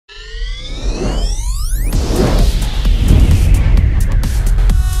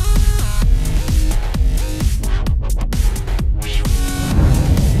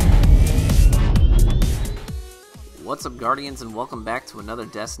What's up, Guardians, and welcome back to another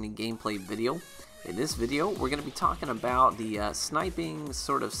Destiny gameplay video. In this video, we're going to be talking about the sniping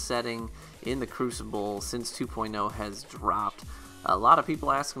sort of setting in the Crucible since 2.0 has dropped. A lot of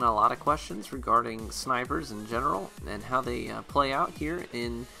people asking a lot of questions regarding snipers in general and how they play out here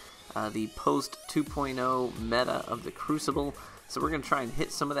in the post 2.0 meta of the Crucible. So we're going to try and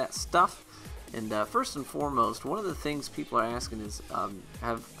hit some of that stuff. And first and foremost, one of the things people are asking is,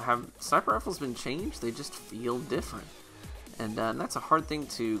 have sniper rifles been changed? They just feel different. And that's a hard thing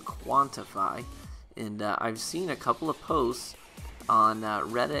to quantify. And I've seen a couple of posts on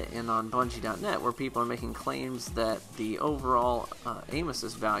Reddit and on Bungie.net where people are making claims that the overall aim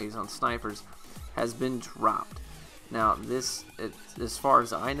assist values on snipers has been dropped. Now, this, as far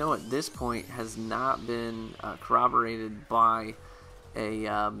as I know at this point, has not been corroborated by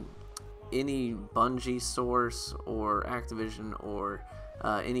a any Bungie source or Activision or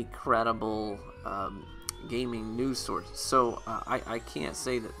any credible gaming news source. So I can't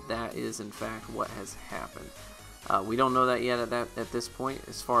say that that is in fact what has happened. We don't know that yet at this point,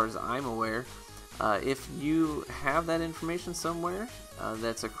 as far as I'm aware. If you have that information somewhere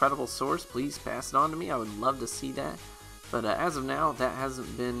that's a credible source, please pass it on to me. I would love to see that. But as of now, that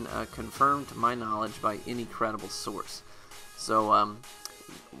hasn't been confirmed to my knowledge by any credible source. So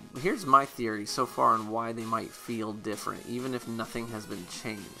here's my theory so far on why they might feel different, even if nothing has been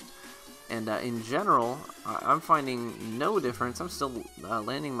changed. And in general, I'm finding no difference. I'm still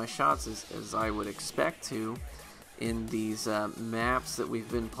landing my shots as I would expect to in these maps that we've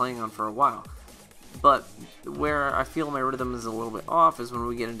been playing on for a while. But where I feel my rhythm is a little bit off is when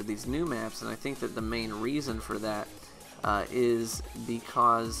we get into these new maps, and I think that the main reason for that is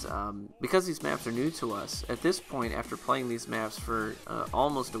because these maps are new to us. At this point, after playing these maps for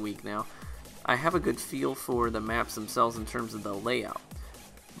almost a week now, I have a good feel for the maps themselves in terms of the layout.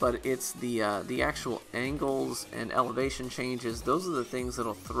 But it's the actual angles and elevation changes. Those are the things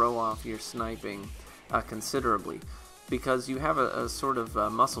that'll throw off your sniping considerably, because you have a sort of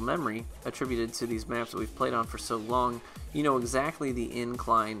muscle memory attributed to these maps that we've played on for so long. You know exactly the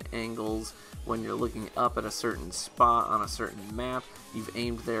incline angles when you're looking up at a certain spot on a certain map. You've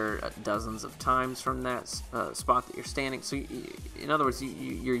aimed there dozens of times from that spot that you're standing. So in other words,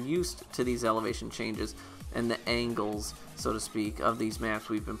 you're used to these elevation changes and the angles, so to speak, of these maps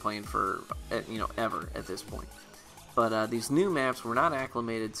we've been playing for ever at this point. But these new maps, we're not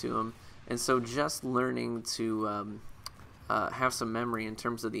acclimated to them, and so just learning to have some memory in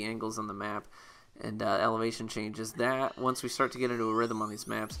terms of the angles on the map and elevation changes, that once we start to get into a rhythm on these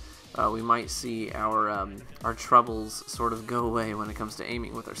maps, we might see our troubles sort of go away when it comes to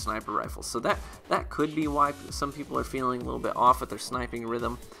aiming with our sniper rifles. So that could be why some people are feeling a little bit off with their sniping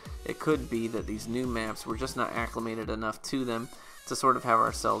rhythm. It could be that these new maps, we're just not acclimated enough to them to sort of have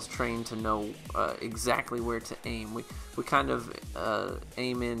ourselves trained to know exactly where to aim. We kind of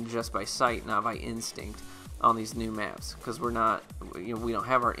aim in just by sight, not by instinct, on these new maps, because we don't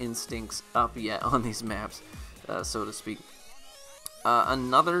have our instincts up yet on these maps, so to speak.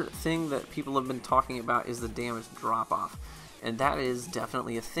 Another thing that people have been talking about is the damage drop-off, and that is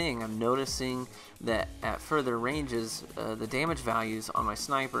definitely a thing. I'm noticing that at further ranges, the damage values on my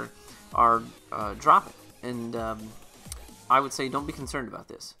sniper are dropping, and I would say don't be concerned about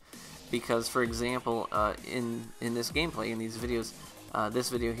this, because, for example, in this gameplay, in these videos, this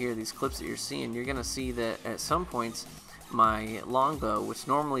video here, these clips that you're seeing, you're going to see that at some points my longbow, which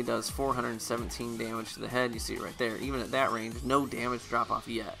normally does 417 damage to the head, you see it right there, even at that range, no damage drop off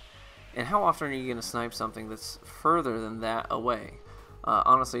yet. And how often are you going to snipe something that's further than that away?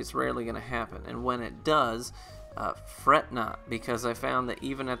 Honestly, it's rarely going to happen. And when it does, fret not, because I found that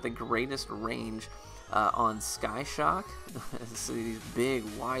even at the greatest range on Sky Shock, so these big,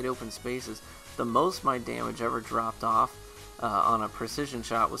 wide open spaces, the most my damage ever dropped off on a precision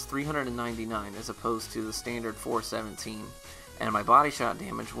shot was 399 as opposed to the standard 417, and my body shot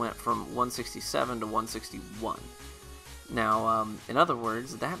damage went from 167 to 161. Now, in other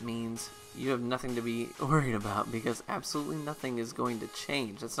words, that means you have nothing to be worried about, because absolutely nothing is going to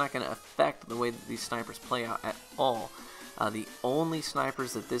change. It's not going to affect the way that these snipers play out at all. The only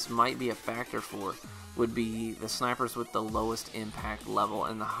snipers that this might be a factor for would be the snipers with the lowest impact level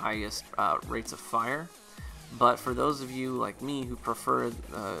and the highest rates of fire. But for those of you like me who prefer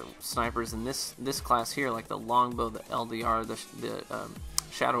snipers in this class here, like the longbow, the LDR, the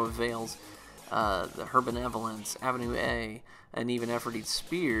Shadow of Veils, the Her Benevolence, Avenue A, and even Efforted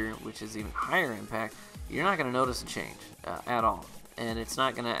Spear, which is even higher impact, you're not going to notice a change at all. And it's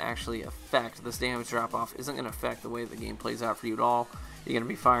not going to actually affect, this damage drop-off isn't going to affect the way the game plays out for you at all. You're going to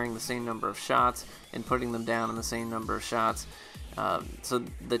be firing the same number of shots and putting them down in the same number of shots. So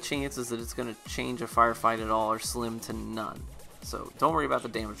the chances that it's going to change a firefight at all are slim to none. So don't worry about the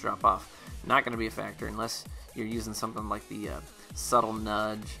damage drop off. Not going to be a factor unless you're using something like the subtle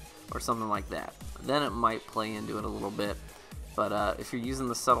nudge or something like that. Then it might play into it a little bit. But if you're using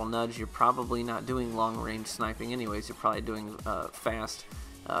the subtle nudge, you're probably not doing long range sniping anyways. You're probably doing fast,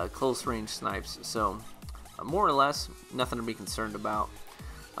 close range snipes. So more or less, nothing to be concerned about.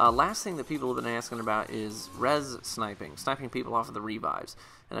 Last thing that people have been asking about is res sniping, sniping people off of the revives.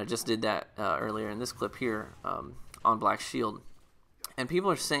 And I just did that earlier in this clip here on Black Shield. And people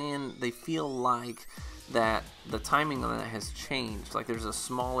are saying they feel like that the timing on that has changed. Like there's a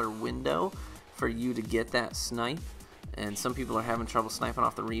smaller window for you to get that snipe. And some people are having trouble sniping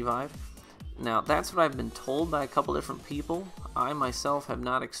off the revive. Now, that's what I've been told by a couple different people. I myself have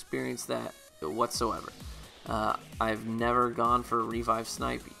not experienced that whatsoever. I've never gone for a revive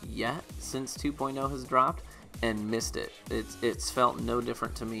snipe yet since 2.0 has dropped and missed it. It's felt no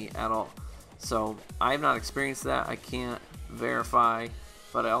different to me at all. So I have not experienced that. I can't verify,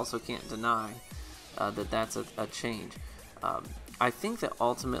 but I also can't deny that that's a change. I think that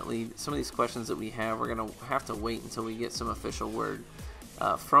ultimately some of these questions that we have, we're going to have to wait until we get some official word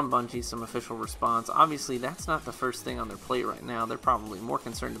from Bungie, some official response. Obviously, that's not the first thing on their plate right now. They're probably more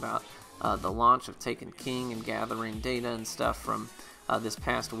concerned about the launch of Taken King and gathering data and stuff from this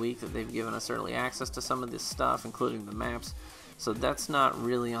past week that they've given us early access to some of this stuff, including the maps. So that's not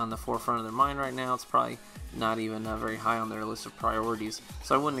really on the forefront of their mind right now. It's probably not even very high on their list of priorities.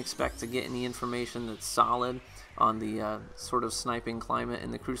 So I wouldn't expect to get any information that's solid on the sort of sniping climate in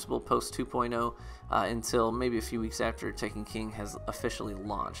the Crucible post 2.0 until maybe a few weeks after Taken King has officially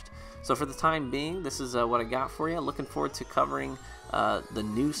launched. So for the time being, this is what I got for you. Looking forward to covering the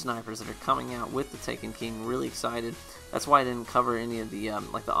new snipers that are coming out with the Taken King. Really excited. That's why I didn't cover any of the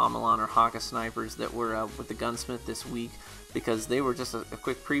like the Amalon or Haka snipers that were with the Gunsmith this week, because they were just a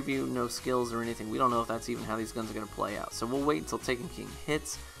quick preview, no skills or anything. We don't know if that's even how these guns are going to play out. So we'll wait until Taken King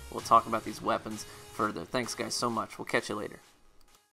hits. We'll talk about these weapons further. Thanks guys so much. We'll catch you later.